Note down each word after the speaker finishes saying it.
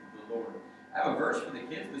the Lord. I have a verse for the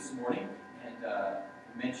kids this morning, and I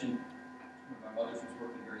mentioned one of my mothers was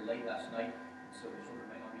working very late last night, so the children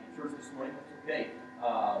may not be in church this morning. That's okay. I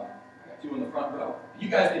got two in the front row. You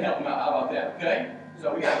guys can help them out. How about that, okay?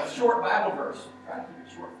 So we got a short Bible verse. Try to keep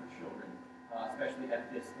it short for children, especially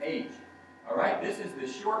at this age. All right, this is the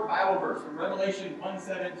short Bible verse from Revelation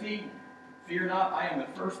 1:17. Fear not, I am the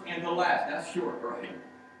first and the last. That's short, right?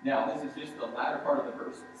 Now, this is just the latter part of the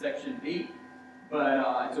verse, section B.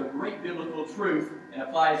 But it's a great biblical truth and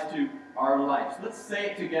applies to our lives. Let's say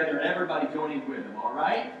it together, and everybody joining with them, all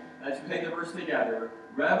right? Let's take the verse together.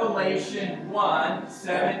 Revelation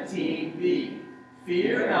 1:17b.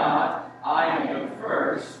 Fear not, I am the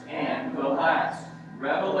first and the last.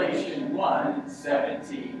 Revelation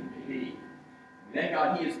 1:17b. Thank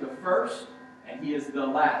God He is the first and He is the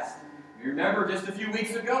last. You remember just a few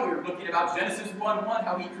weeks ago, we were looking about Genesis 1:1,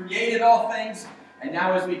 how He created all things. And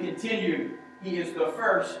now as we continue, He is the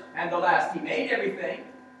first and the last. He made everything,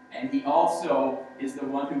 and He also is the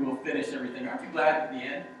one who will finish everything. Aren't you glad at the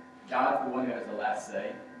end? God's the one who has the last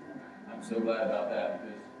say. I'm so glad about that,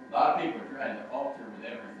 because a lot of people are trying to alter with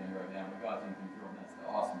everything right now, but God's in control, and that's the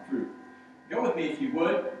awesome truth. Go with me, if you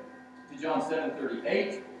would, to John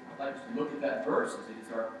 7:38. I'd like us to look at that verse, as it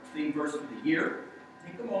is our theme verse for the year.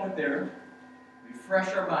 Take a moment there,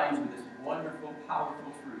 refresh our minds with this wonderful,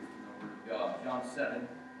 powerful truth from the Word of God. John 7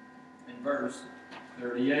 and verse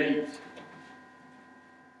 38.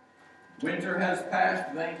 Winter has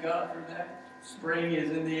passed, thank God for that. Spring is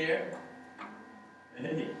in the air.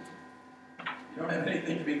 Hey, you don't have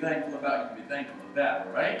anything to be thankful about, you can be thankful of that,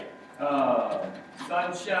 all right?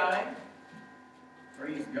 Sunshine,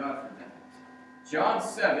 praise God for that. John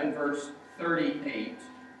 7, verse 38.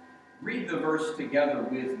 Read the verse together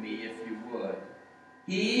with me, if you would.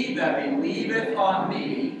 He that believeth on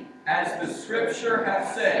me, as the Scripture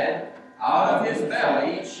hath said, out of his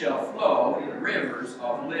belly shall flow rivers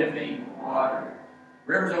of living water.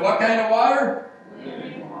 Rivers of what kind of water?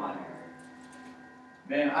 Living water.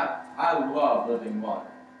 Man, I love living water.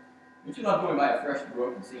 Don't you love going by a fresh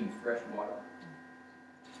brook and seeing fresh water?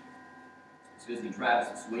 I was visiting Travis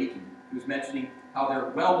this week, and he was mentioning how their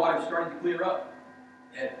well water is starting to clear up.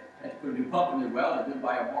 They had to put a new pump in their well, and lived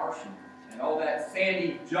by a marsh, and all that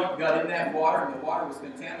sandy junk got in that water, and the water was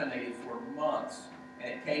contaminated for months.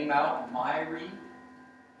 And it came out miry.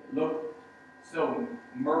 It looked so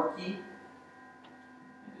murky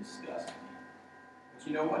and disgusting. But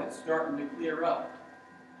you know what? It's starting to clear up.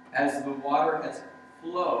 As the water has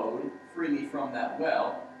flowed freely from that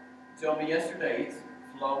well, you told me yesterday it's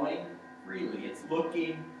flowing freely. It's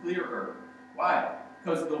looking clearer. Why?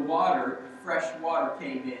 Because the water, fresh water,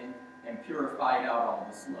 came in and purified out all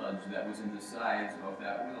the sludge that was in the sides of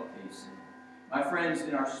that well casing. My friends,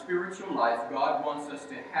 in our spiritual life, God wants us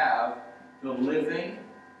to have the living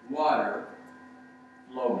water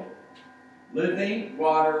flowing. Living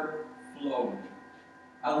water flowing.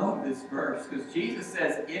 I love this verse because Jesus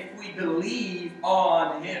says, if we believe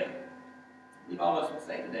on Him, I believe all of us would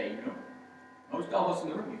say today, most of us in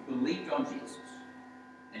the room, we've believed on Jesus.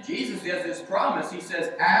 And Jesus has this promise. He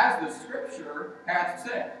says, as the Scripture hath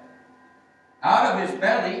said, out of His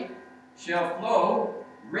belly shall flow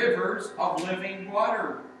rivers of living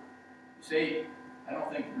water. You see, I don't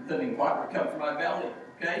think living water would come from my belly,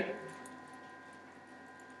 okay?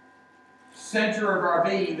 Center of our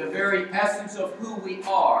being, the very essence of who we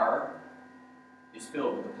are, is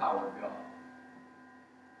filled with the power of God.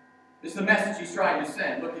 This is the message He's trying to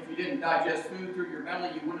send. Look, if you didn't digest food through your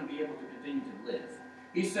belly, you wouldn't be able to continue to live.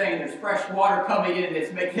 He's saying there's fresh water coming in,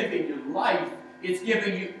 it's giving you life, it's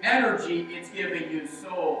giving you energy, it's giving you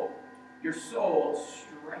soul. Your soul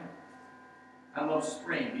strength. I love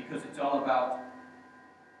spring because it's all about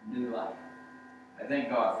new life. I thank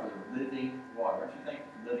God for the living water. Don't you think?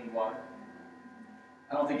 Living water.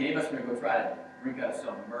 I don't think any of us are going to go try to drink out of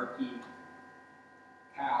some murky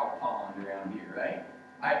cow pond around here, right?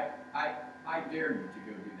 I dare you to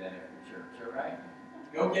go do that after church, all right?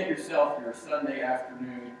 Go get yourself your Sunday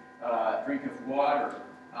afternoon drink of water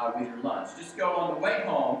with your lunch. Just go on the way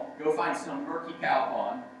home, go find some murky cow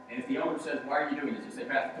pond, and if the owner says, why are you doing this? You say,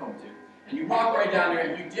 Pastor told me to. And you walk right down there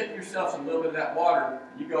and you dip yourself in a little bit of that water,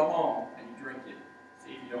 and you go home and you drink it.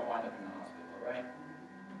 See if you don't wind up in the hospital, all right?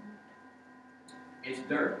 It's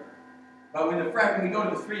dirt. But when we go to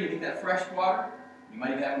the stream and get that fresh water, you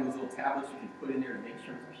might have one of those little tablets you can put in there to make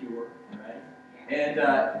sure it's pure, right? And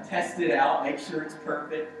test it out, make sure it's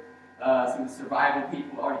perfect. Some of the survival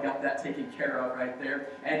people already got that taken care of right there.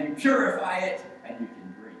 And you purify it, and you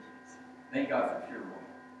can drink it. Thank God for pure water.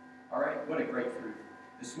 All right, what a great truth.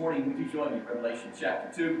 This morning, would you join me in Revelation chapter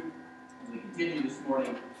 2? As we continue this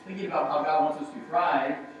morning, thinking about how God wants us to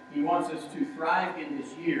thrive he wants us to thrive in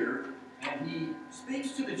this year, and he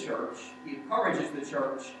speaks to the church, he encourages the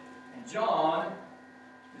church, and John,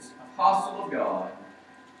 this apostle of God,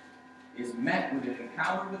 is met with an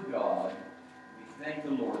encounter with God. We thank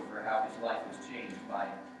the Lord for how his life was changed by it.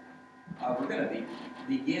 We're going to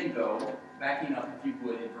begin, though, backing up, if you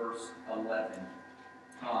would, in verse 11.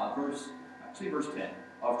 Verse 10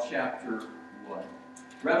 of chapter 1.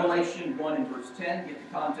 Revelation 1 and verse 10, get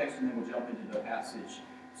the context, and then we'll jump into the passage.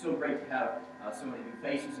 So great to have so many new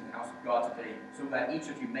faces in the house of God today. So glad each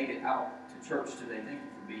of you made it out to church today. Thank you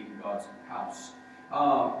for being in God's house.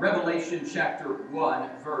 Revelation chapter 1,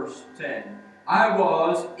 verse 10. I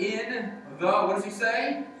was in the, what does he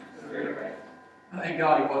say? Spirit. Thank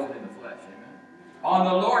God he wasn't in the flesh. Amen. On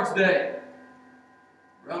the Lord's day.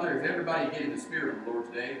 Brother, if everybody get in the spirit of the Lord's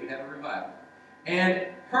day, we have a revival. And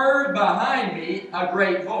heard behind me a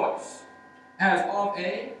great voice, as of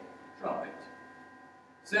a trumpet,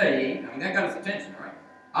 saying, that got his attention, right?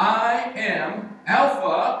 I am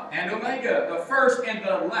Alpha and Omega, the first and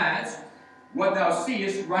the last. What thou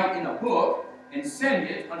seest, write in a book, and send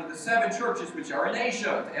it unto the 7 churches which are in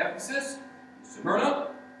Asia, to Ephesus, to Smyrna,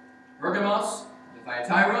 Pergamos, to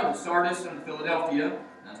Thyatira, to Sardis, and to Philadelphia,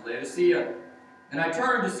 and to Laodicea. And I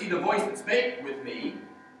turned to see the voice that spake with me,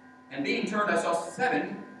 and being turned I saw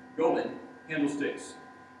 7 golden candlesticks.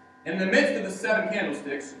 In the midst of the 7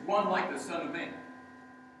 candlesticks, one like the Son of Man,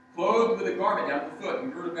 clothed with a garment down to the foot,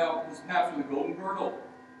 and girded about his paps with a golden girdle.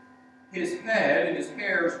 His head and his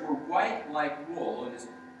hairs were white like wool, and as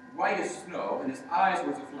white as snow, and his eyes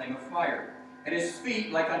were as a flame of fire. And his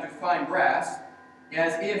feet like unto fine brass,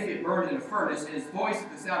 as if it burned in a furnace, and his voice as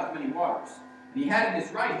the sound of many waters. And he had in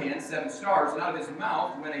his right hand 7 stars, and out of his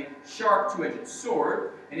mouth went a sharp 2-edged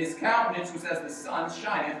sword, and his countenance was as the sun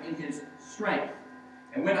shineth in his strength.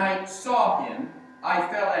 And when I saw him, I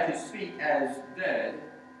fell at his feet as dead.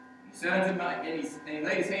 He said unto me, and he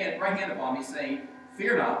laid his right hand upon me, saying,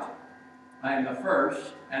 Fear not, I am the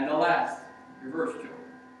first and the last. Your verse, children.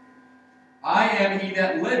 I am he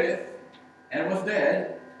that liveth and was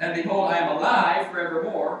dead, and behold, I am alive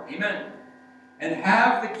forevermore. Amen. And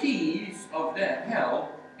have the keys of death,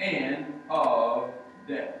 hell, and of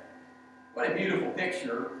death. What a beautiful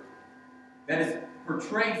picture that is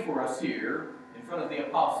portrayed for us here in front of the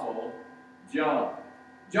Apostle John.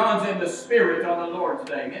 John's in the Spirit on the Lord's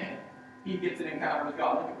day. Man, he gets an encounter with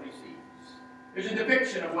God. Look at what he sees. There's a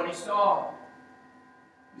depiction of what he saw.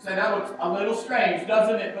 You say, that looks a little strange,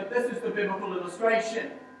 doesn't it? But this is the biblical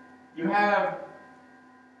illustration. You have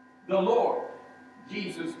the Lord,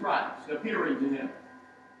 Jesus Christ, appearing to him.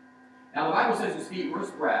 Now, the Bible says his feet were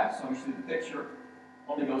as brass. Obviously, the picture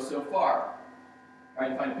only goes so far.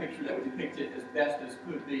 Trying to find a picture that would depict it as best as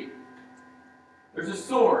could be. There's a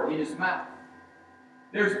sword in his mouth.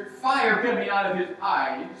 There's fire coming out of his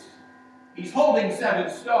eyes. He's holding 7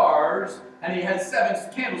 stars, and he has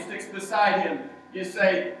 7 candlesticks beside him. You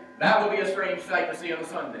say, that would be a strange sight to see on a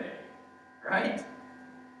Sunday. Right?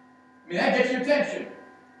 That gets your attention.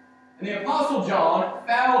 And the Apostle John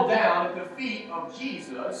fell down at the feet of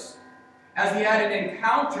Jesus as he had an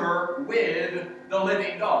encounter with the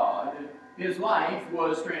living God. His life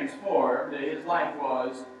was transformed. His life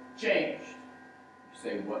was changed. You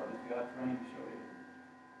say, what is God trying to show you?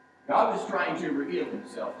 God was trying to reveal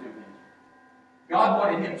himself to him. God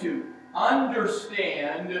wanted him to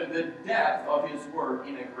understand the depth of his word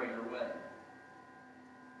in a greater way.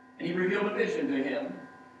 And he revealed a vision to him,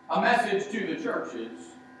 a message to the churches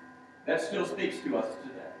that still speaks to us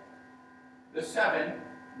today. The 7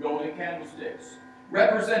 golden candlesticks,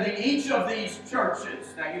 representing each of these churches.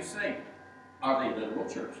 Now you say, are they literal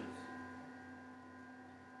churches?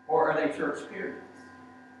 Or are they church periods?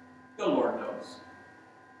 The Lord knows.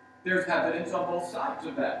 There's evidence on both sides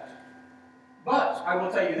of that. But I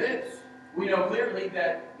will tell you this. We know clearly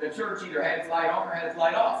that the church either had its light on or had its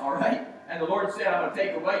light off, all right? And the Lord said, I'm going to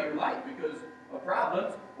take away your light because of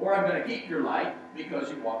problems, or I'm going to keep your light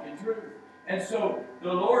because you walk in truth. And so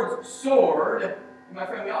the Lord's sword, my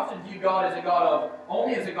friend, we often view God as a God of,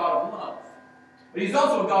 only as a God of love. But he's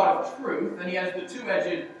also a God of truth, and he has the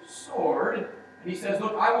 2-edged sword. And he says,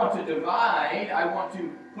 look, I want to divide, I want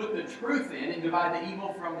to put the truth in and divide the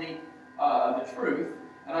evil from the truth.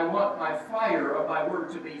 And I want my fire of my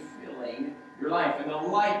word to be filling your life. And the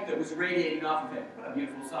light that was radiating off of him. What a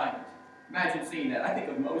beautiful sight. Imagine seeing that. I think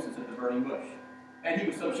of Moses at the burning bush. And he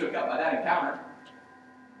was so shook up by that encounter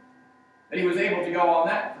that he was able to go on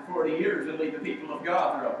that for 40 years and lead the people of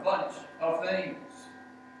God through a bunch of things.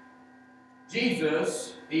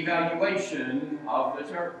 Jesus' evaluation of the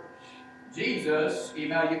church. Jesus'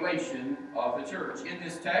 evaluation of the church. In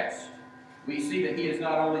this text, we see that he is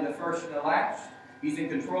not only the first and the last, He's in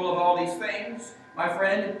control of all these things, my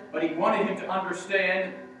friend, but he wanted him to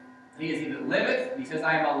understand he is he that liveth. He says,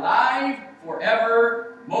 I am alive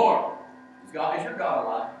forevermore. Is your God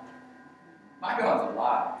alive? My God's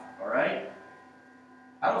alive, all right?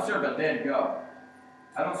 I don't serve a dead God.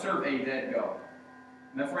 I don't serve a dead God.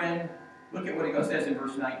 My friend, look at what he says in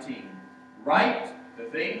verse 19. Write the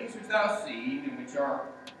things which thou hast seen, and which are,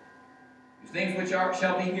 the things which are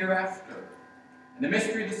shall be hereafter. And the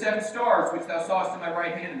mystery of the 7 stars which thou sawest in my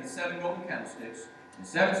right hand, and the 7 golden candlesticks. And the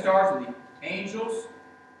 7 stars are the angels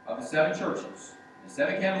of the 7 churches. And the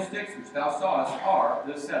 7 candlesticks which thou sawest are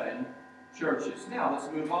the 7 churches. Now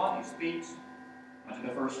let's move on. He speaks unto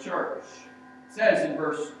the first church. It says in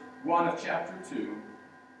verse 1 of chapter 2,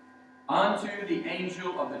 unto the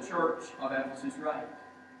angel of the church of Ephesus write,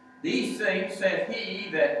 these things saith he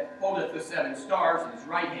that holdeth the 7 stars in his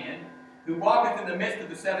right hand, who walketh in the midst of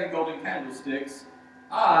the 7 golden candlesticks.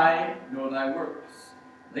 I know thy works,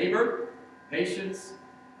 labor, patience,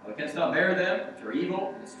 thou canst not bear them, which are evil,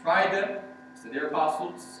 and hast tried them, so their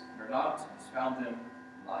apostles are not, and hast found them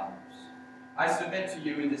liars. I submit to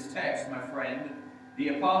you in this text, my friend, the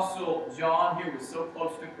Apostle John here was so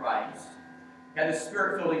close to Christ, had a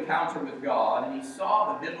spirit-filled encounter with God, and he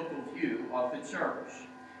saw the biblical view of the church.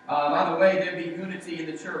 By the way, there be unity in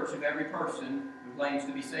the church of every person who claims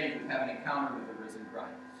to be saved and have an encounter with the risen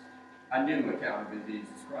Christ. A new encounter with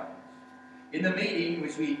Jesus Christ. In the meeting,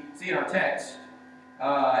 which we see in our text,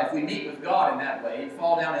 if we meet with God in that way and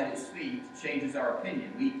fall down at his feet, it changes our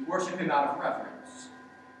opinion. We worship him out of reverence.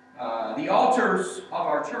 The altars of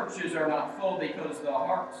our churches are not full because the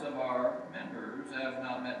hearts of our members have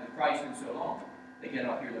not met with Christ in so long they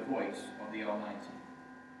cannot hear the voice of the Almighty.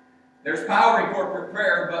 There's power in corporate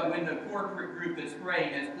prayer, but when the corporate group that's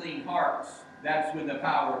praying has clean hearts, that's when the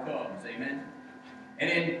power comes. Amen?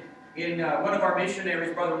 And in one of our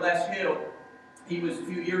missionaries, Brother Les Hill, he was a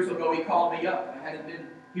few years ago, he called me up. I hadn't been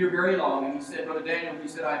here very long, and he said, Brother Daniel, he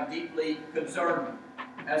said, I'm deeply concerned,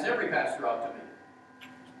 as every pastor ought to be.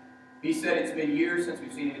 He said, it's been years since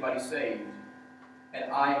we've seen anybody saved,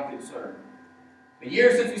 and I am concerned. It's been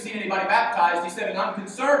years since we've seen anybody baptized, he said, and I'm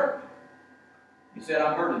concerned. He said,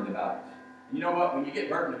 I'm burdened about it. And you know what? When you get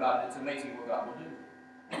burdened about it, it's amazing what God will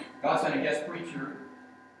do. God sent a guest preacher.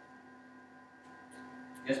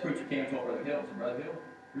 Guest preacher came and told Brother Hill, said, Brother Hill,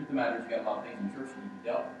 truth of the matter is you got a lot of things in the church that need to be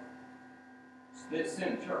dealt with. It's sin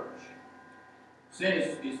in the church. Sin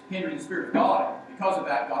is hindering the Spirit of God. Because of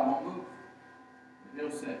that, God won't move. Brother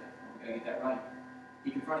Hill said, we've got to get that right.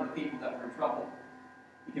 He confronted the people that were in trouble.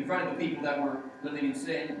 He confronted the people that were living in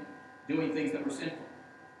sin, doing things that were sinful.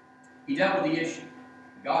 He dealt with the issue.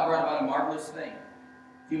 God brought about a marvelous thing.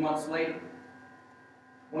 A few months later,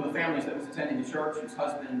 one of the families that was attending the church, whose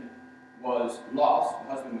husband was lost,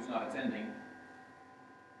 the husband was not attending,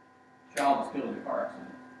 the child was killed in a car accident.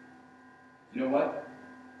 You know what?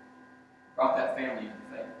 Brought that family into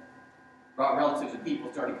the faith. Brought relatives and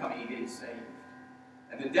people started coming and getting saved.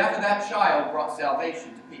 And the death of that child brought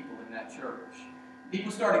salvation to people in that church.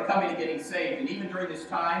 People started coming and getting saved, and even during this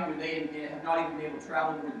time when they have not even been able to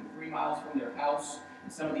travel more than 3 miles from their house, in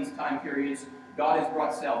some of these time periods, God has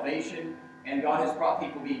brought salvation, and God has brought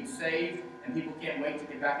people being saved, and people can't wait to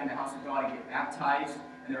get back in the house of God and get baptized.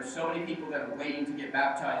 And there are so many people that are waiting to get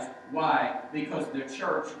baptized. Why? Because the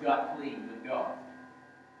church got clean with God.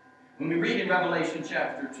 When we read in Revelation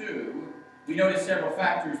chapter 2, we notice several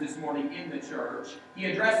factors this morning in the church. He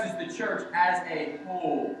addresses the church as a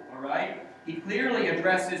whole, all right? He clearly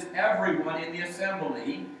addresses everyone in the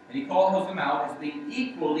assembly, and he calls them out as being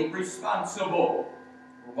equally responsible.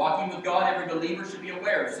 We're walking with God. Every believer should be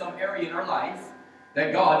aware of some area in our life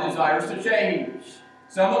that God desires to change.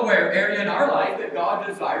 Some area in our life that God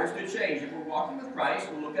desires to change. If we're walking with Christ,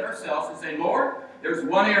 we'll look at ourselves and say, Lord, there's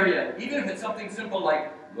one area, even if it's something simple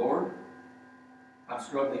like, Lord, I'm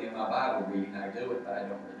struggling in my Bible reading. I do it, but I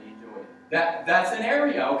don't really enjoy it. That's an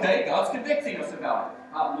area, okay? God's convicting us about it.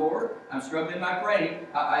 Lord, I'm struggling in my praying.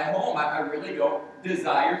 At home, I really don't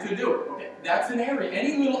desire to do it. Okay, that's an area.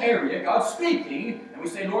 Any little area, God's speaking, and we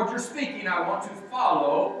say, Lord, you're speaking. I want to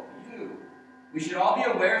follow you. We should all be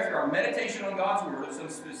aware through our meditation on God's Word of some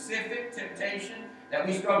specific temptation that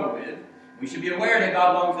we struggle with. We should be aware that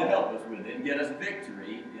God longs to help us with it and get us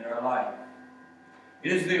victory in our life.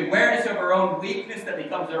 It is the awareness of our own weakness that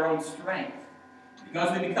becomes our own strength.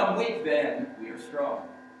 Because we become weak, then we are strong.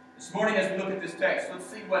 This morning, as we look at this text, let's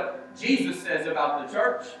see what Jesus says about the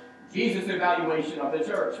church. Jesus' evaluation of the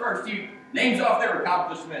church. First, he names off their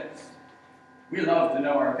accomplishments. We love to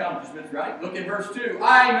know our accomplishments, right? Look in verse 2.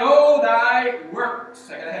 I know thy works.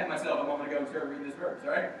 I got ahead of myself a moment ago and started reading this verse,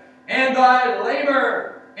 all right? And thy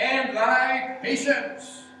labor, and thy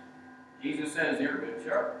patience. Jesus says, you're a good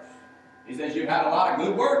church. He says, you've had a lot of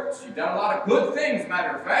good works. You've done a lot of good things,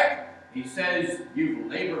 matter of fact. He says, you've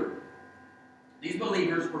labored. These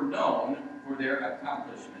believers were known for their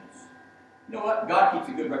accomplishments. You know what? God keeps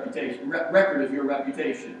a good record of your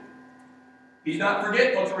reputation. He's not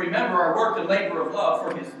forgetful to remember our work and labor of love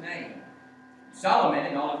for his name. Solomon,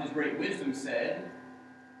 in all of his great wisdom, said,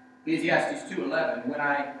 Ecclesiastes 2:11,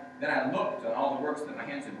 then I looked on all the works that my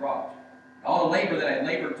hands had wrought, and all the labor that I had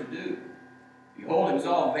labored to do. Behold, it was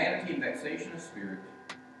all vanity and vexation of spirit.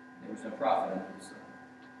 And there was no profit under the sun.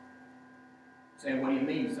 Saying, what do you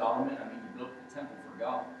mean, Solomon? I mean, you built the temple for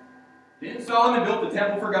God. Didn't Solomon build the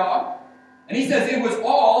temple for God? And he says it was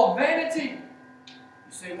all vanity. You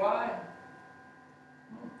say, why?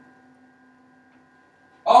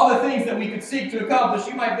 All the things that we could seek to accomplish,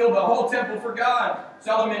 you might build a whole temple for God.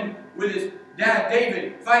 Solomon, with his dad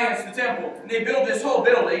David, financed the temple. And they build this whole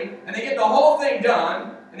building, and they get the whole thing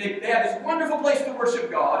done, and they have this wonderful place to worship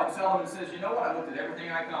God. And Solomon says, you know what? I looked at everything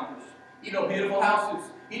I accomplished. He built beautiful houses.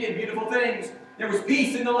 He did beautiful things. There was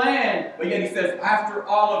peace in the land. But yet he says, after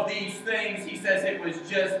all of these things, he says it was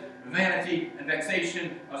just vanity and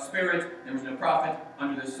vexation of spirit. There was no profit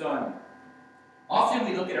under the sun. Often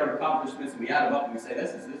we look at our accomplishments and we add them up and we say,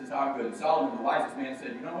 this is how I'm good. And Solomon, the wisest man,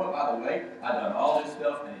 said, you know what, by the way, I've done all this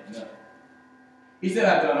stuff and it's nothing. He said,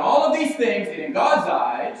 I've done all of these things, and in God's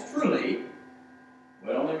eyes, truly,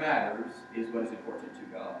 what only matters is what is important to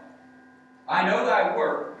God. I know thy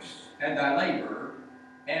works and thy labor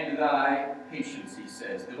and thy patience, he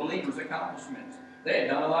says. The believer's accomplishments. They had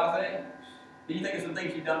done a lot of things. Can you think of some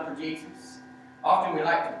things you've done for Jesus? Often we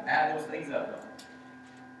like to add those things up, don't we?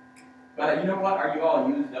 But you know what? Are you all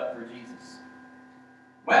used up for Jesus?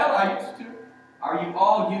 Well, I used to. Are you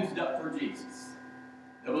all used up for Jesus?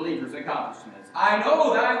 The believer's accomplishments. I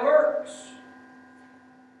know thy works.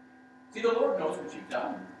 See, the Lord knows what you've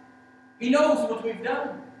done. He knows what we've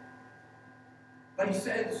done. But he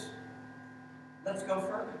says, let's go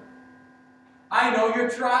further. I know your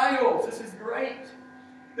trials. This is great.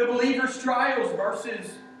 The believer's trials,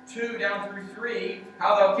 verses 2 down through 3,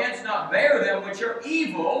 how thou canst not bear them which are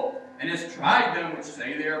evil, and hast tried them which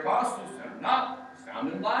say they are apostles, and are not,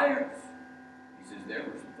 found them liars. He says there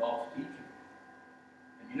were some false teachers.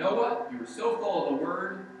 And you know what? You were so full of the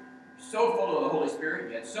Word, so full of the Holy Spirit,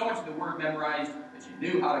 you had so much of the Word memorized that you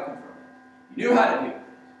knew how to confirm it. You knew how to do it.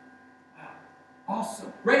 Wow.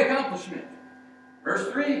 Awesome. Great accomplishment.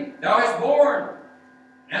 Verse 3, thou hast borne,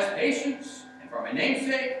 and hast patience, and for my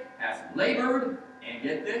name's sake hast labored, and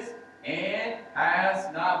get this, and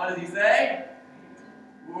hast not, what does he say?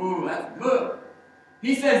 Ooh, that's good.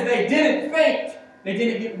 He says they didn't faint. They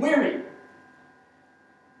didn't get weary.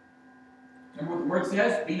 Remember what the word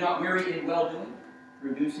says? Be not weary in well-doing. For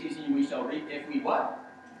in due season we shall reap if we what?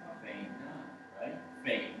 Faint not. Right?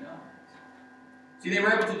 Faint not. See, they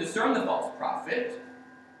were able to discern the false prophet.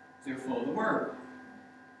 So they were full of the word.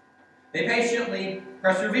 They patiently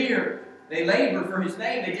persevered. They labored for his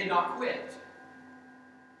name. They did not quit.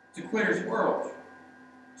 It's a quitter's world.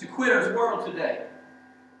 It's a quitter's world today.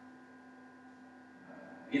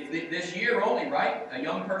 This year only, right? A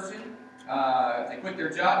young person, if they quit their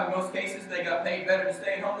job, in most cases, they got paid better to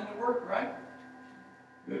stay at home than to work, right?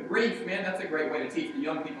 Good grief, man, that's a great way to teach the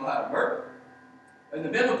young people how to work. In the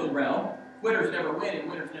biblical realm, quitters never win and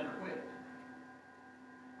winners never quit.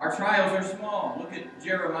 Our trials are small. Look at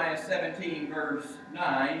Jeremiah 17, verse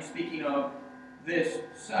 9, speaking of this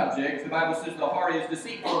subject. The Bible says the heart is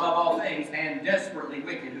deceitful above all things and desperately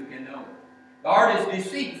wicked. Who can know it? The heart is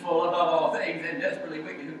deceitful above all things and desperately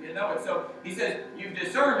wicked. Who can know it? So he says, you've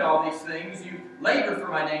discerned all these things. You've labored for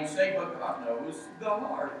my name's sake, but God knows the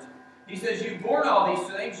heart. He says, you've borne all these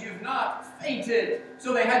things. You've not fainted.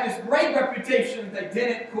 So they had this great reputation. They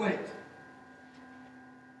didn't quit.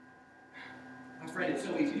 My friend, it's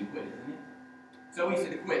so easy to quit, isn't it? So easy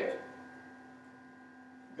to quit.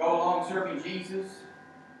 Go along serving Jesus.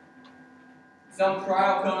 Some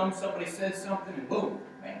trial comes, somebody says something, and boom,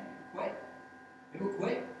 man, quit. People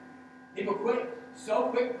quit. People quit so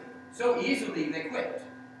quickly, so easily they quit.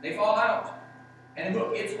 They fall out. And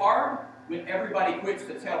look, it's hard when everybody quits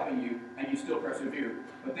that's helping you and you still persevere.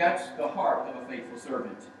 But that's the heart of a faithful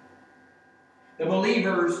servant. The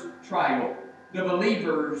believer's trial. The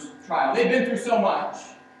believer's trial. They've been through so much.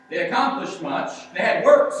 They accomplished much. They had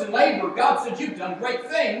works and labor. God said, you've done great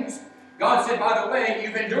things. God said, by the way,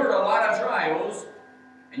 you've endured a lot of trials.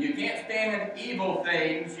 And you can't stand evil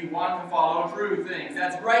things. You want to follow true things.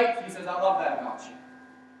 That's great. He says, I love that about you.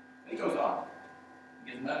 And he goes on.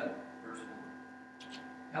 He gets another verse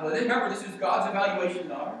 4. Now, remember, this is God's evaluation,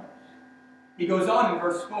 not ours. He goes on in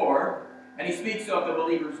verse 4, and he speaks of the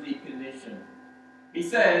believer's deep condition. He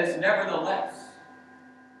says, nevertheless,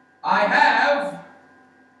 I have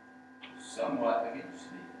somewhat against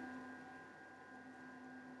thee.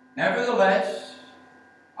 Nevertheless,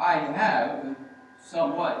 I have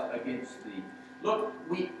somewhat against thee. Look,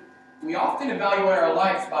 we often evaluate our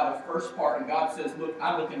lives by the first part, and God says, look,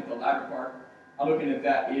 I'm looking at the latter part. I'm looking at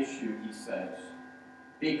that issue, he says.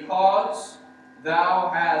 Because thou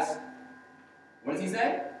hast, what does he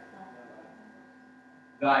say?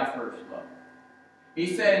 Thy first love.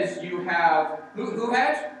 He says you have, who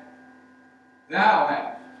has? Thou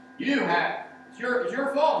hast. You have. It's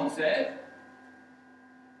your fault, he says.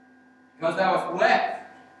 Because thou hast left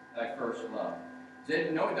thy first love. He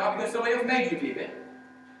said, no, not because somebody else made you keep it.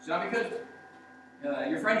 It's not because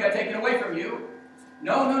your friend got taken away from you.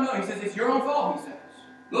 No. He says it's your own fault, he says.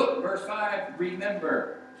 Look, verse 5,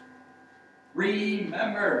 remember.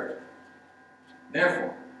 Remember.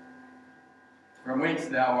 Therefore, from whence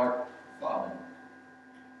thou art fallen,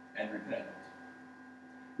 and repent.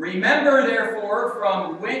 Remember, therefore,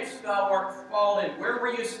 from whence thou art fallen. Where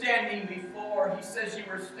were you standing before? He says you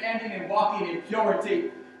were standing and walking in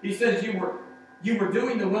purity. He says you were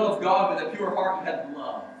doing the will of God with a pure heart. You had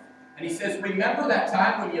love. And he says, remember that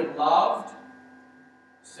time when you loved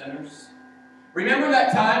sinners? Remember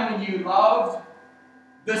that time when you loved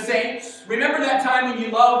the saints? Remember that time when you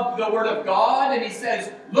loved the Word of God? And he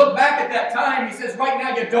says, look back at that time. He says, right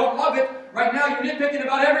now you don't love it. Right now you're nitpicking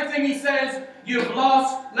about everything. He says, you've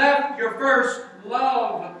left your first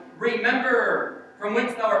love. Remember from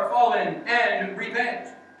whence thou art fallen, and repent.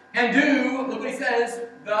 And do, look what he says,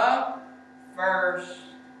 the first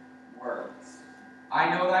works.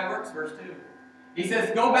 I know thy works, verse 2. He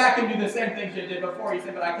says, go back and do the same things you did before. He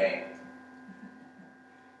said, but I can't.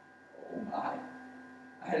 Oh my.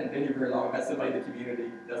 I hadn't been here very long. I met somebody in the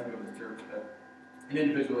community, doesn't go to the church, but an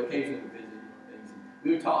individual occasionally would visit things. And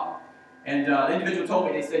we would talk. And the individual told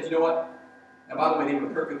me, they said, you know what? And by the way, they were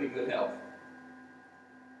in perfectly good health.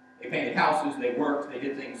 They painted houses, they worked, they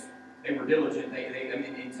did things, they were diligent,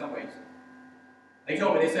 in some ways. They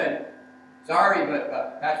told me, they said, sorry,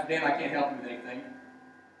 but Pastor Dan, I can't help you with anything.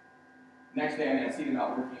 Next day, I see them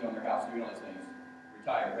out working on their house, doing all these things.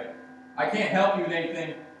 Retired, right? I can't help you with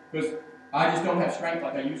anything because I just don't have strength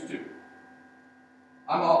like I used to.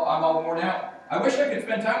 I'm all worn out. I wish I could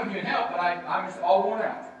spend time with you and help, but I'm just all worn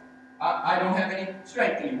out. I don't have any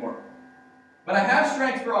strength anymore. But I have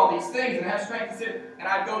strength for all these things, and I have strength to sit, and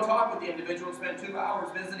I'd go talk with the individual and spend 2 hours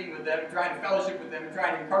visiting with them, and trying to fellowship with them, and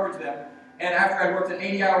trying to encourage them. And after I worked an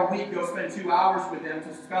 80-hour week, go spend 2 hours with them to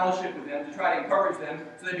fellowship with them, to try to encourage them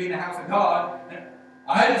so they'd be in the house of God. And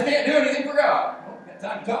I just can't do anything for God. Well, I've got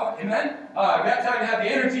time to talk, amen? I've got time to have the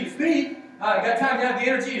energy to speak. I've got time to have the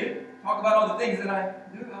energy to talk about all the things that I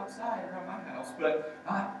do outside around my house. But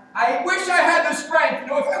I wish I had the strength.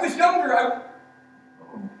 If I was younger,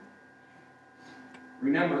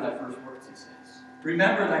 remember thy first works, he says.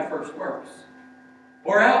 Remember thy first works.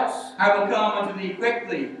 Or else I will come unto thee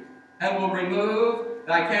quickly, and will remove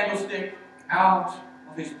thy candlestick out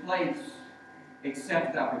of his place,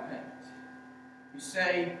 except thou repent. You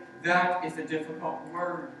say, that is a difficult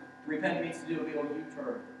word. Repent means to do a big old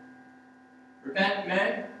U-turn. Repent,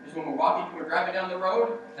 men, is when we're driving down the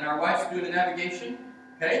road, and our wife's doing the navigation,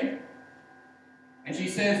 okay? And she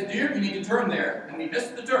says, dear, you need to turn there, and we miss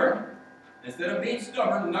the turn. Instead of being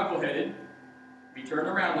stubborn and knuckleheaded, we turn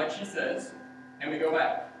around like she says, and we go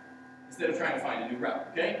back. Instead of trying to find a new route,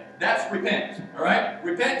 okay? That's repent, all right?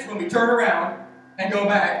 Repent is when we turn around and go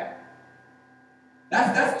back.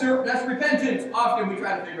 That's repentance. Often we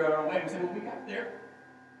try to figure out our way. We say, well, we got there.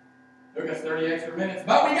 Took us 30 extra minutes,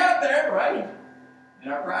 but we got there, right?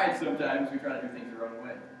 In our pride, sometimes we try to do things our own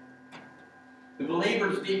way. The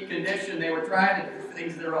believer's deep condition, they were trying to do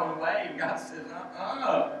things their own way, and God says,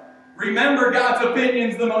 Remember, God's opinion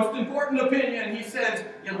is the most important opinion. He says,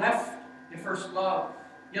 you left your first love.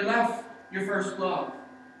 You left your first love.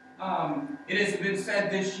 It has been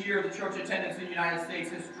said this year the church attendance in the United States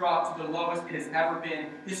has dropped to the lowest it has ever been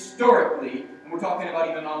historically. And we're talking about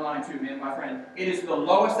even online too, man, my friend. It is the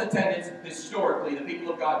lowest attendance historically. The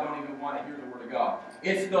people of God don't even want to hear the Word of God.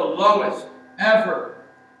 It's the lowest ever.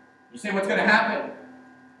 You say, what's going to happen?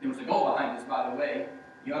 There was a goal behind this, by the way.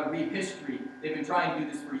 You ought to read history. They've been trying to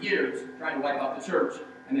do this for years, trying to wipe out the church,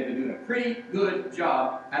 and they've been doing a pretty good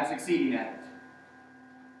job at succeeding at it.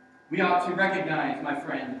 We ought to recognize, my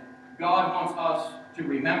friend, God wants us to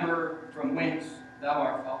remember from whence thou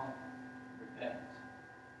art fallen. Repent.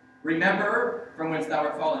 Remember from whence thou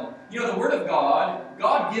art fallen. You know, the Word of God,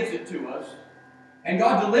 God gives it to us, and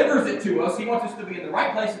God delivers it to us. He wants us to be in the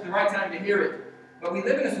right place at the right time to hear it. But we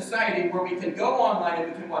live in a society where we can go online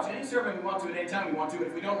and we can watch any sermon we want to at any time we want to. And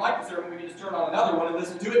if we don't like the sermon, we can just turn on another one and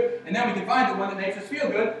listen to it. And then we can find the one that makes us feel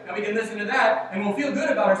good, and we can listen to that, and we'll feel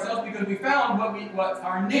good about ourselves because we found what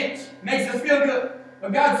our niche makes us feel good.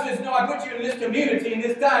 But God says, no, I put you in this community, in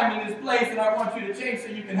this time, in this place, and I want you to change so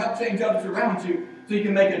you can help change others around you, so you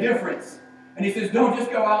can make a difference. And he says, don't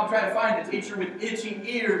just go out and try to find the teacher with itching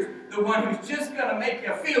ears, the one who's just going to make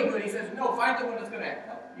you feel good. He says, no, find the one that's going to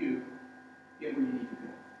help you get where you need to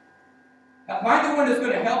go. Find the one that's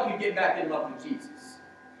going to help you get back in love with Jesus.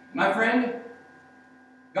 My friend,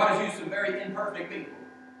 God has used some very imperfect people,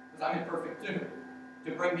 because I'm imperfect too,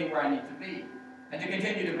 to bring me where I need to be, and to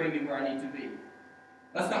continue to bring me where I need to be.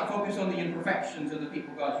 Let's not focus on the imperfections of the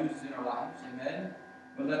people God uses in our lives, amen?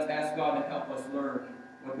 But let's ask God to help us learn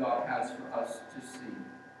what God has for us to see.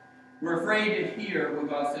 We're afraid to hear what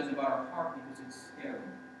God says about our heart because it's scary.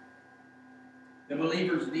 The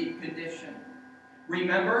believer's deep condition.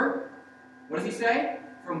 Remember, what does he say?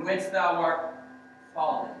 From whence thou art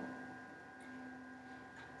fallen.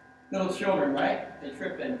 Little children, right? They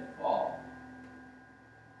trip and fall.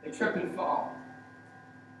 They trip and fall.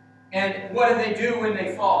 And what do when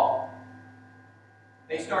they fall?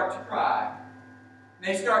 They start to cry.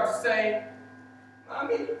 They start to say,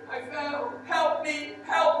 Mommy, I fell. Help me,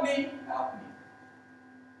 help me, help me.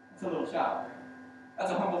 That's a little child.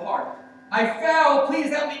 That's a humble heart. I fell. Please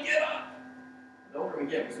help me get up. The older we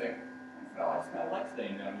get, we say, I fell. I just got a leg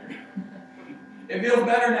stain down here. It feels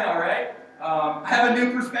better now, right? I have a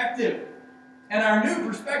new perspective. And our new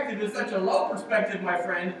perspective is such a low perspective, my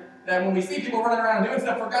friend, that when we see people running around doing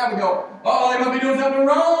stuff for God, we go, oh, they must be doing something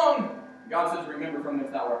wrong. God says, remember from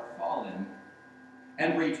whence thou art fallen,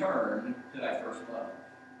 and return to thy first love.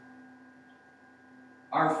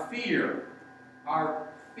 Our fear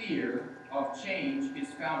of change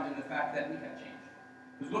is found in the fact that we have changed.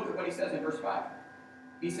 Because look at what he says in verse 5.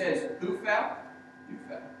 He says, who fell? You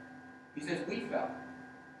fell. He says, we fell.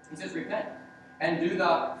 He says, repent, and do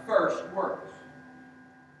the first works.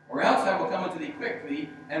 Or else I will come unto thee quickly,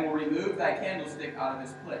 and will remove thy candlestick out of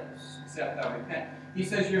his place, except thou repent. He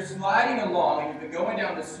says, you're sliding along, and you've been going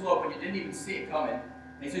down the slope, and you didn't even see it coming.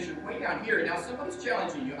 And he says, you're way down here, and now somebody's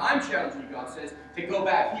challenging you. I'm challenging you, God says, to go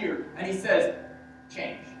back here. And he says,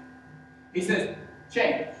 change. He says,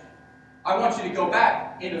 change. I want you to go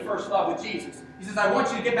back into first love with Jesus. He says, I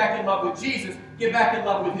want you to get back in love with Jesus, get back in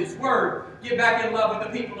love with his word, get back in love with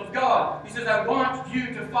the people of God. He says, I want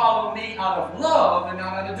you to follow me out of love and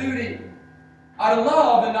not out of duty. Out of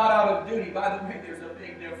love and not out of duty. By the way, there's a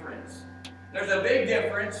big difference. There's a big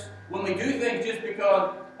difference when we do things just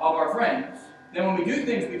because of our friends. Then when we do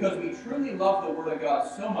things because we truly love the Word of God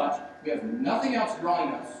so much, we have nothing else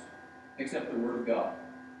drawing us except the Word of God.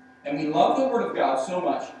 And we love the Word of God so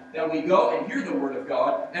much that we go and hear the Word of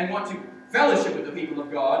God and want to fellowship with the people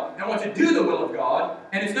of God and want to do the will of God.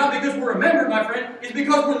 And it's not because we're a member, my friend. It's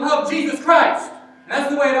because we love Jesus Christ. And that's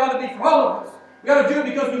the way it ought to be for all of us. We ought to do it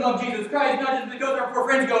because we love Jesus Christ, not just because our poor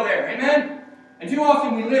friends go there. Amen? And too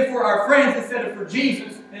often we live for our friends instead of for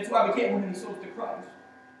Jesus. And it's why we can't win any souls to Christ.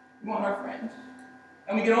 We want our friends.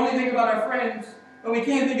 And we can only think about our friends, but we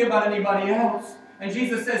can't think about anybody else. And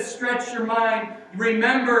Jesus says, stretch your mind.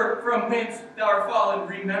 Remember from whence thou art fallen.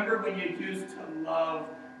 Remember when you used to love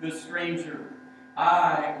the stranger.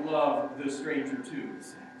 I love the stranger too, it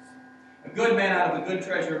says. A good man out of the good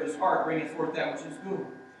treasure of his heart bringeth forth that which is good.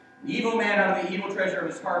 An evil man out of the evil treasure of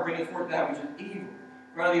his heart bringeth forth that which is evil.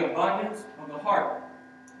 For out of the abundance of the heart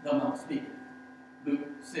the mouth speaketh. Luke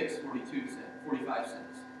 6:45 says.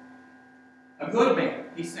 A good man,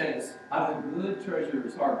 he says, out of the good treasure of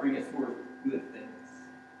his heart bringeth forth good things.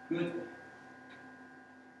 Good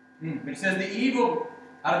things. But he says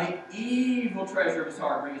out of the evil treasure of his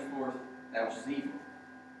heart bringeth forth that which is evil.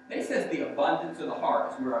 Then he says the abundance of the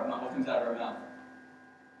heart is what comes out of our mouth.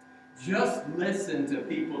 Just listen to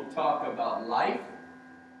people talk about life,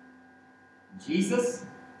 Jesus,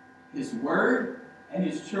 his word, and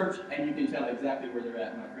his church, and you can tell exactly where they're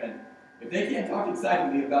at, my friend. If they can't talk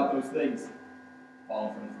excitedly about those things,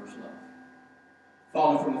 fallen from the first love.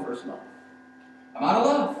 Fallen from the first love. I'm out of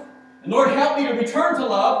love. And Lord, help me to return to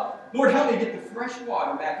love. Lord, help me to get the fresh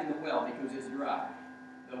water back in the well because it's dry.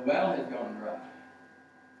 The well has gone dry.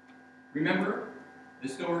 Remember the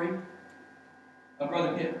story of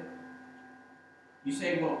Brother Hitler? You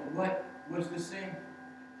say, well, what was the sin?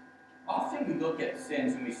 Often we look at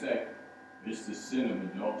sins and we say, it's the sin of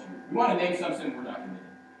adultery. We want to name some sin we're not committing.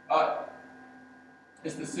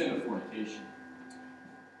 It's the sin of fornication.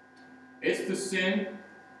 It's the sin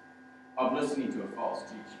of listening to a false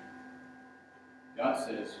teacher. God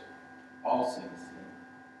says, all sin is sin.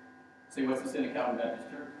 Say, what's the sin of Calvary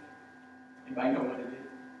Baptist Church? Anybody know what it is?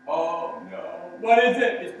 Oh no. What is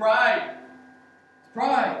it? It's pride. It's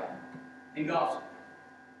pride and gossip.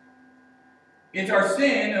 It's our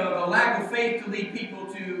sin of a lack of faith to lead people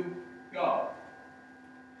to God.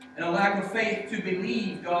 And a lack of faith to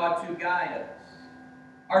believe God to guide us.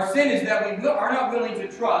 Our sin is that we are not willing to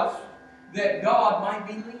trust that God might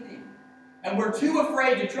be leading. And we're too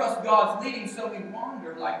afraid to trust God's leading, so we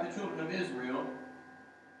wander like the children of Israel.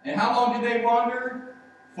 And how long did they wander?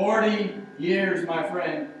 40 years, my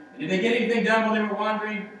friend. Did they get anything done while they were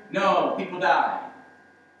wandering? No, people died.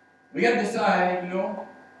 We got to decide,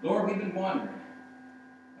 Lord, we've been wandering.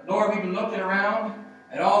 Lord, we've been looking around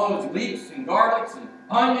at all those leeks and garlics and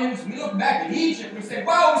onions. We look back at Egypt, we say,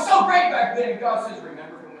 wow, it was so great back then. And God says,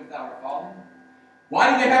 remember from whence thou art fallen? Why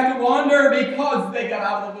did they have to wander? Because they got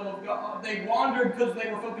out of the will of God. They wandered because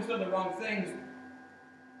they were focused on the wrong things.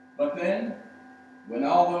 But then, when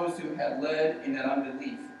all those who had led in that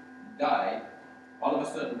unbelief died, all of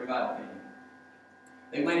a sudden revival came.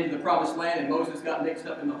 They went into the promised land, and Moses got mixed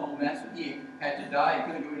up in the whole mess, and he had to die. He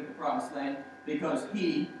couldn't go into the promised land because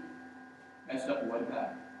he messed up the way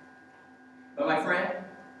back. But my friend,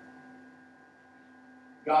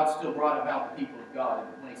 God still brought about the people of God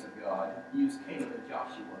in the place of God. He used Caleb and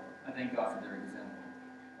Joshua. I thank God for their example.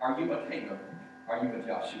 Are you a Caleb? Are you a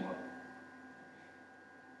Joshua?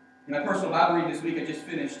 In my personal Bible reading this week, I just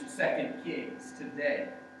finished 2 Kings today.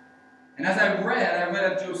 And as I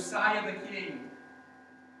read of Josiah the king.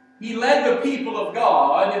 He led the people of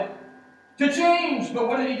God to change. But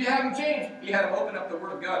what did he have them change? He had them open up the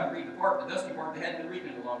Word of God and read the dusty part they hadn't been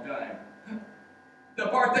reading in a long time. The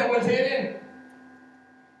part that was hidden.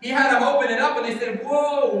 He had them open it up and they said,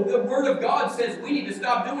 whoa, the Word of God says we need to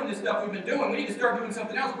stop doing this stuff we've been doing. We need to start doing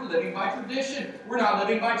something else. We're living by tradition. We're not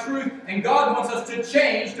living by truth. And God wants us to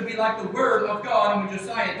change to be like the Word of God. And when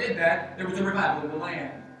Josiah did that, there was a revival in the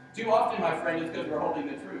land. Too often, my friend, it's because we're holding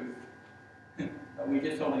the truth. But we're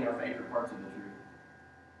just holding our favorite parts of the truth.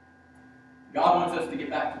 God wants us to get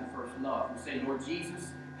back to the first love. We say, Lord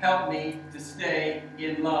Jesus, help me to stay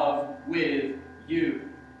in love with you.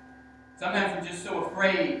 Sometimes we're just so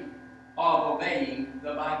afraid of obeying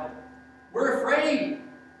the Bible. We're afraid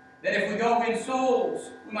that if we go win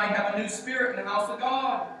souls, we might have a new spirit in the house of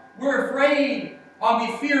God. We're afraid,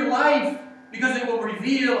 we fear life because it will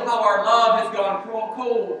reveal how our love has gone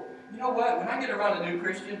cold. You know what? When I get around a new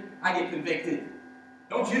Christian, I get convicted.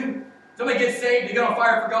 Don't you? Somebody gets saved, they get on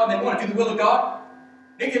fire for God, and they want to do the will of God.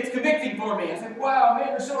 It gets convicting for me. I say, wow, man,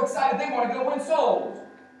 they're so excited, they want to go win souls.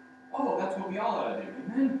 Oh, that's what we all ought to do.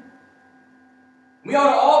 Amen? We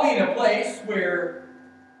ought to all be in a place where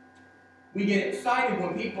we get excited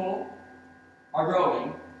when people are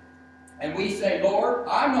growing, and we say, Lord,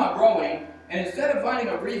 I'm not growing, and instead of finding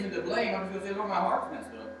a reason to blame, I'm just going to say, Lord, my heart's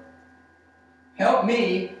messed up. Help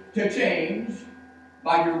me to change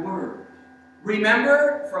by your word.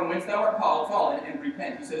 Remember from whence thou art fallen and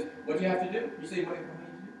repent. He says, what do you have to do? You say, what do you need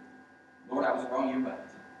to do? Lord, I was wrong, you're right.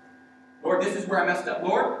 Lord, this is where I messed up.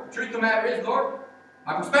 Lord, the truth of the matter is, Lord,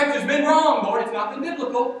 my perspective's been wrong. Lord, it's not been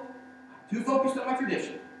biblical. I'm too focused on my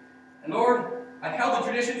tradition. And Lord, I've held the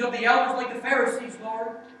traditions of the elders like the Pharisees, Lord.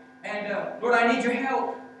 And Lord, I need your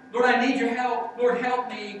help. Lord, I need your help. Lord, help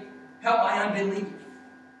me. Help my unbelief.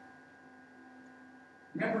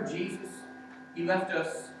 Remember Jesus? He left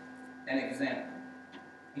us an example.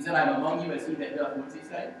 He said, I'm among you as he that doth. What does he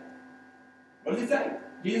say? What does he say?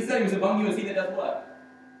 Jesus said he was among you as he that doth what?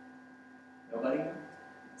 Nobody knows.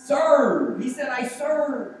 Serve. He said, I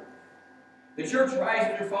serve. The church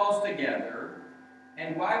rises or falls together.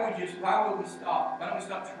 And why would we stop? Why don't we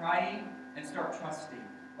stop trying and start trusting?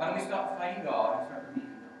 Why don't we stop fighting God and start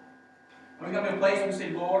believing God? When we come to a place where we say,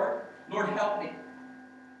 Lord, help me.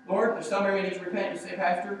 Lord, there's some area I need to repent. You say,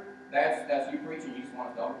 Pastor, that's you preaching. You just want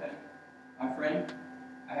us to all repent. My friend,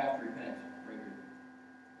 I have to repent regularly.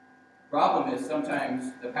 The problem is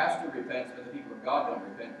sometimes the pastor repents, but the people of God don't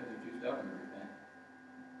repent because they're too stubborn to repent.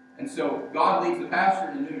 And so God leads the pastor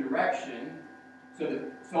in a new direction so that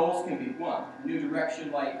souls can be won. A new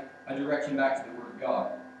direction, like a direction back to the Word of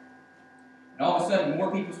God. And all of a sudden,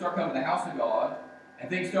 more people start coming to the house of God, and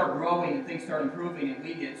things start growing, and things start improving, and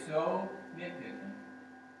we get so nitpicking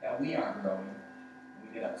that we aren't growing, and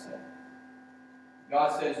we get upset.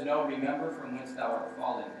 God says, no, remember from whence thou art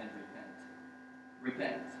fallen, and repent.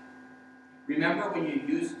 Repent. Remember when you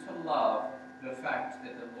used to love the fact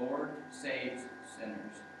that the Lord saves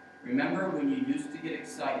sinners. Remember when you used to get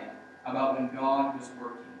excited about when God was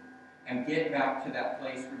working, and get back to that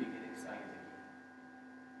place where you get excited again.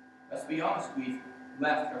 Let's be honest, we've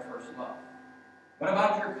left our first love. What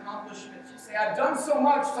about your accomplishments? You say, I've done so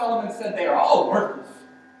much. Solomon said, they are all worthless.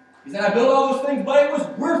 He said, I built all those things, but it was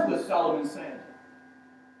worthless, Solomon said.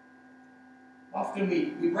 Often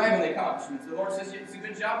we brag on the accomplishments. The Lord says, it's a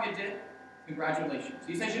good job you did. Congratulations.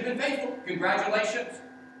 He says, you've been faithful. Congratulations.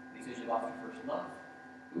 He says, you lost your first love.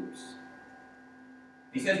 Oops.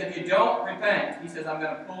 He says, if you don't repent, he says, I'm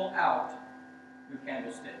going to pull out your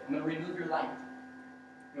candlestick. I'm going to remove your light. You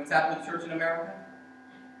know what's happened to the church in America?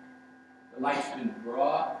 The light's been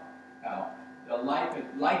brought out. The light has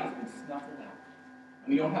been snuffled out.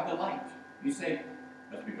 And we don't have the light. You say,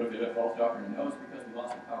 that's because they have false doctrine. No, it's because we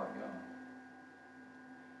lost the power of God.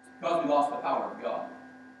 It's because we lost the power of God.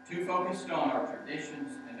 Too focused on our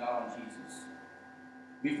traditions and not on Jesus.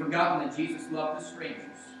 We've forgotten that Jesus loved the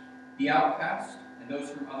strangers, the outcast, and those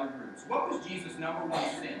from other groups. What was Jesus' number one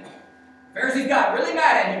sin? Pharisees got really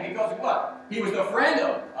mad at him because of what? He was the friend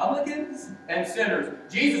of publicans and sinners.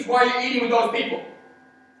 Jesus, why are you eating with those people?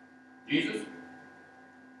 Jesus,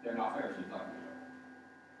 they're not Pharisees like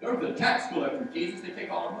we are. They're the tax collectors. Jesus, they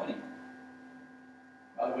take all our money.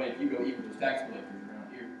 By the way, if you go eat with those tax collectors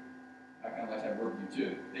around here, I kind of like to have word with you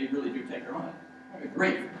too. They really do take our money. Okay,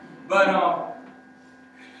 great. But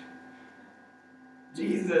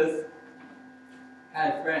Jesus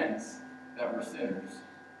had friends that were sinners.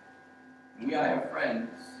 And we ought to have friends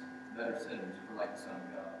that are sinners if we're like the Son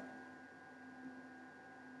of God.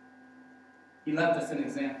 He left us an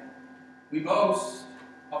example. We boast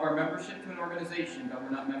of our membership to an organization, but we're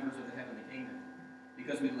not members of the heavenly kingdom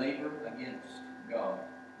because we labor against God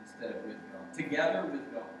instead of with God. Together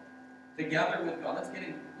with God. Together with God. Let's get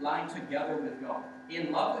in line together with God.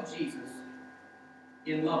 In love with Jesus,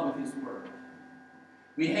 in love with His Word.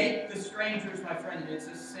 We hate the strangers, my friend, and it's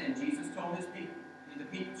a sin. Jesus told His people.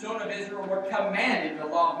 The children of Israel were commanded in the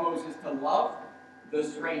law of Moses to love the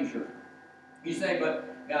stranger. You say,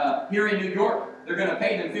 but here in New York, they're going to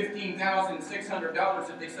pay them $15,600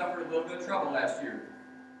 if they suffered a little bit of trouble last year.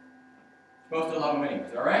 Supposed to love them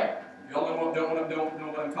anyways, all right? If you don't know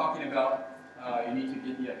what I'm talking about, you need to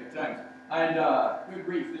get the Epic Times. And good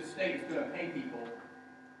grief, this state is going to pay people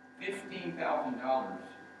 $15,000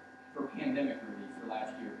 for pandemic relief for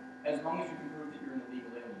last year, as long as you can prove that you're an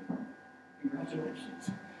illegal alien. Congratulations.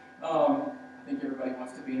 I think everybody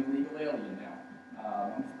wants to be an illegal alien now.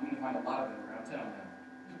 I'm going to find a lot of them around town now.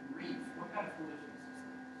 Good grief, what kind of foolishness is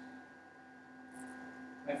this?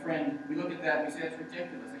 My friend, we look at that and we say, that's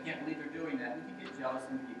ridiculous. I can't believe they're doing that. We can get jealous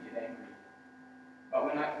and we can get angry. But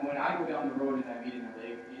when I go down the road and I meet an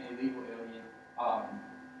illegal alien,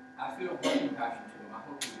 I feel great compassion to them. I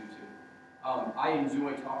hope you do too. I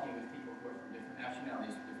enjoy talking with people who are from different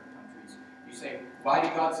nationalities, from different countries. You say, why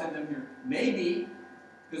did God send them here? Maybe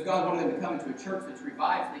because God wanted them to come into a church that's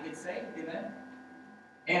revived so they get saved. Amen?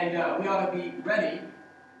 And we ought to be ready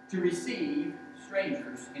to receive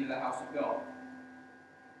strangers into the house of God.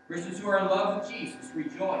 Christians who are in love with Jesus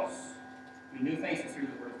rejoice when new faces hear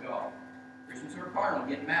the word of God. Christians who are carnal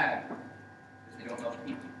get mad because they don't love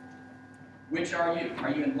people. Which are you?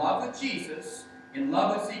 Are you in love with Jesus, in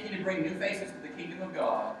love with seeking to bring new faces to the kingdom of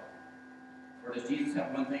God, or does Jesus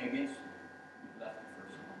have one thing against you? You've left the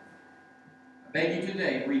first love. I beg you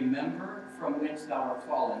today, remember from whence thou art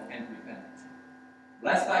fallen and repent.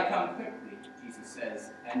 Lest I come quickly, Jesus says,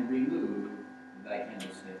 and remove thy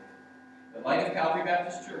candlestick. The light of Calvary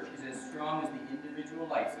Baptist Church is as strong as the individual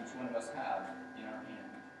lights each one of us have in our hand.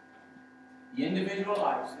 The individual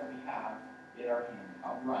lights that we have in our hand,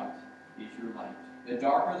 how bright is your light? The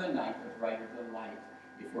darker the night, the brighter the light,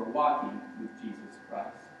 if we're walking with Jesus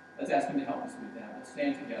Christ. Let's ask Him to help us with that. Let's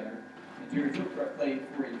stand together. And Jerry, you'll play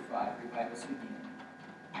 485, revive us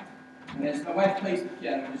again. And as my wife plays the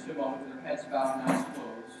piano in just a moment with her heads bowed and eyes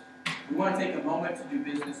closed, we want to take a moment to do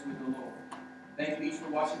business with the Lord. Thank you each for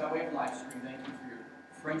watching by way of live stream. Thank you for your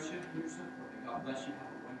friendship and your support. And God bless you.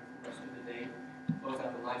 Have a wonderful rest of the day. Close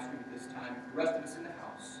out the live stream at this time. For the rest of us in the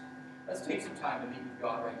house, let's take some time to meet with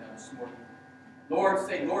God right now this morning. Lord,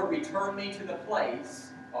 say, Lord, return me to the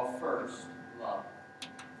place of first love.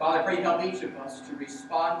 Father, I pray help each of us to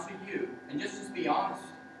respond to you. And just be honest.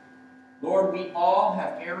 Lord, we all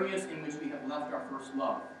have areas in which we have left our first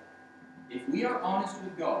love. If we are honest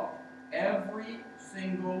with God, every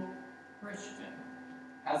single Christian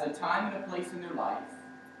has a time and a place in their life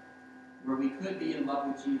where we could be in love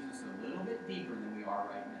with Jesus a little bit deeper than we are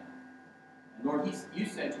right now. And Lord, you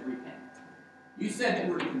said to repent. You said that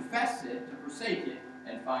we're to confess it, to forsake it,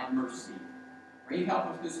 and find mercy. Pray you help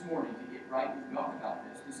us this morning to get right with God about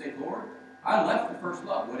this, to say, Lord, I left the first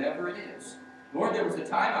love, whatever it is. Lord, there was a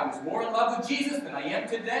time I was more in love with Jesus than I am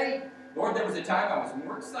today. Lord, there was a time I was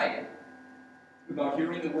more excited about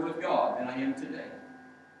hearing the Word of God than I am today.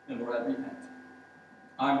 And Lord, I repent.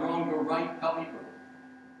 I'm wrong, you're right, help me grow.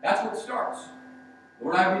 That's where it starts.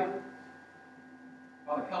 Lord,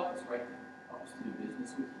 Father, help us right now. Help us to do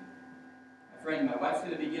business with you. My friend, my wife's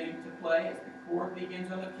going to begin to play as the chord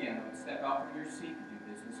begins on the piano, and step out from your seat to do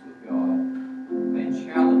business with God.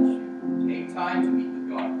 I challenge you. Take time to meet with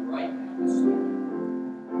God right now this morning.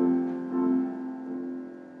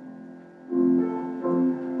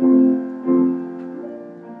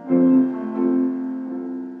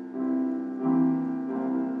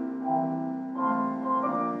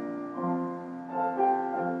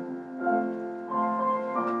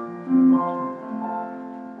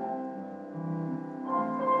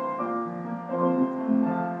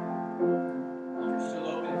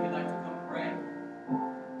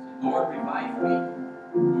 Lord, revive me, Lord,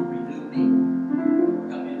 renew me.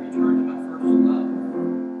 Help me to return to my first love.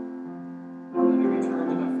 Let me return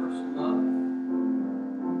to my first love.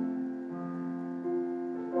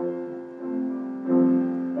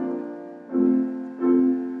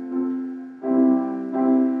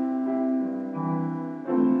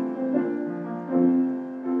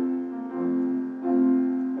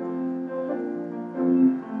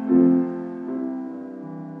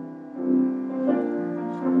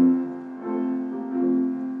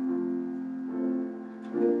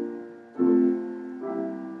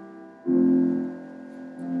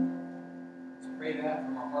 Pray that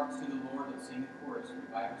from our hearts to the Lord. Let's sing the chorus.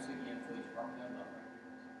 Revive us again for these heart that love.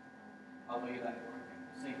 Hallelujah, thy Lord.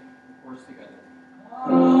 Sing the chorus together.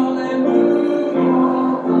 Hallelujah.